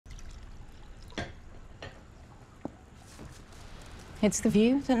It's the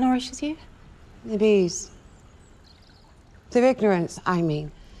view that nourishes you? The bees. Their ignorance, I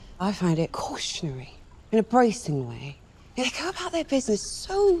mean. I find it cautionary, in a bracing way. They go about their business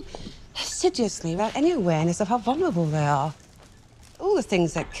so assiduously without any awareness of how vulnerable they are. All the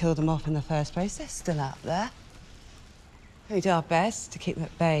things that killed them off in the first place, they're still out there. We do our best to keep them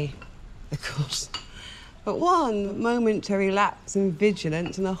at bay, of course. But one momentary lapse in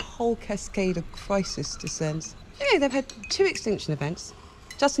vigilance and a whole cascade of crisis descends. You know, they've had 2 extinction events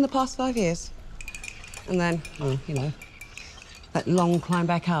just in the past 5 years. And then, well, you know, that long climb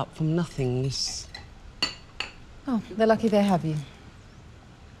back up from nothingness. Oh, they're lucky they have you.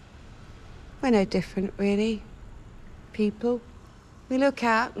 We're no different, really. People. We look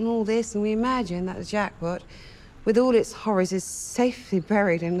out and all this and we imagine that the jackpot, with all its horrors, is safely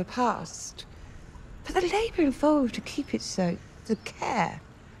buried in the past. But the labour involved to keep it so, the care.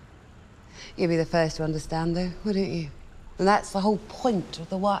 You'd be the first to understand, though, wouldn't you? And that's the whole point of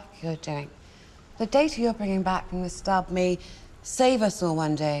the work you're doing. The data you're bringing back from the stub may save us all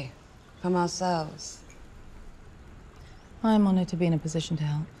one day from ourselves. I'm honoured to be in a position to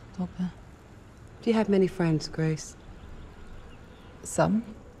help, Doctor. Do you have many friends, Grace? Some.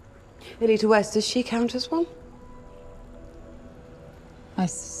 Lily West, does she count as one? I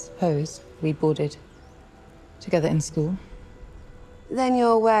suppose we boarded together in school. Then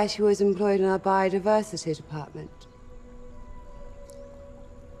you're aware she was employed in our biodiversity department?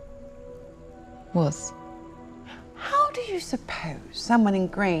 Was. How do you suppose someone in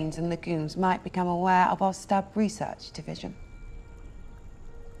Greens and Lagoons might become aware of our stub research division?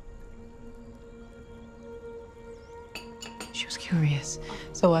 She was curious,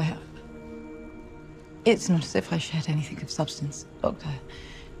 so I... It's not as if I shared anything of substance, Doctor.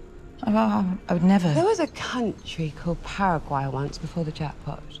 I would never... There was a country called Paraguay once before the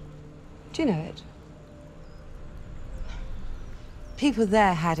jackpot. Do you know it? People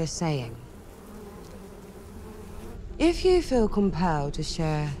there had a saying. If you feel compelled to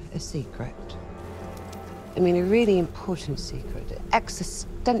share a secret, I mean a really important secret, an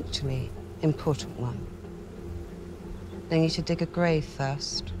existentially important one, then you should dig a grave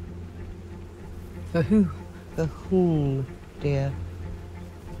first. For who? For whom, dear?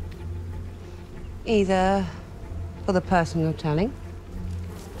 Either for the person you're telling,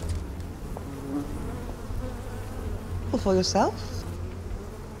 or for yourself.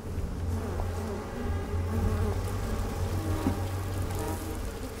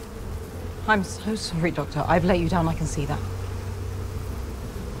 I'm so sorry, Doctor. I've let you down, I can see that.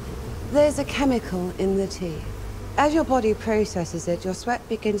 There's a chemical in the tea. As your body processes it, your sweat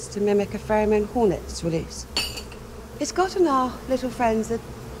begins to mimic a pheromone hornet's release. It's gotten our little friends a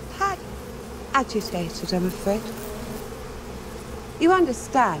tad agitated, I'm afraid. You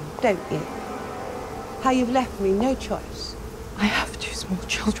understand, don't you? How you've left me no choice. I have 2 small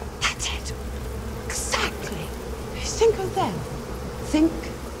children. That's it. Exactly. Think of them. Think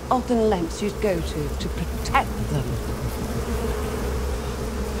of the lengths you'd go to protect them.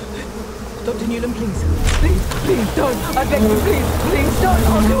 Dr. Newland, please. Please don't. I beg you, please don't.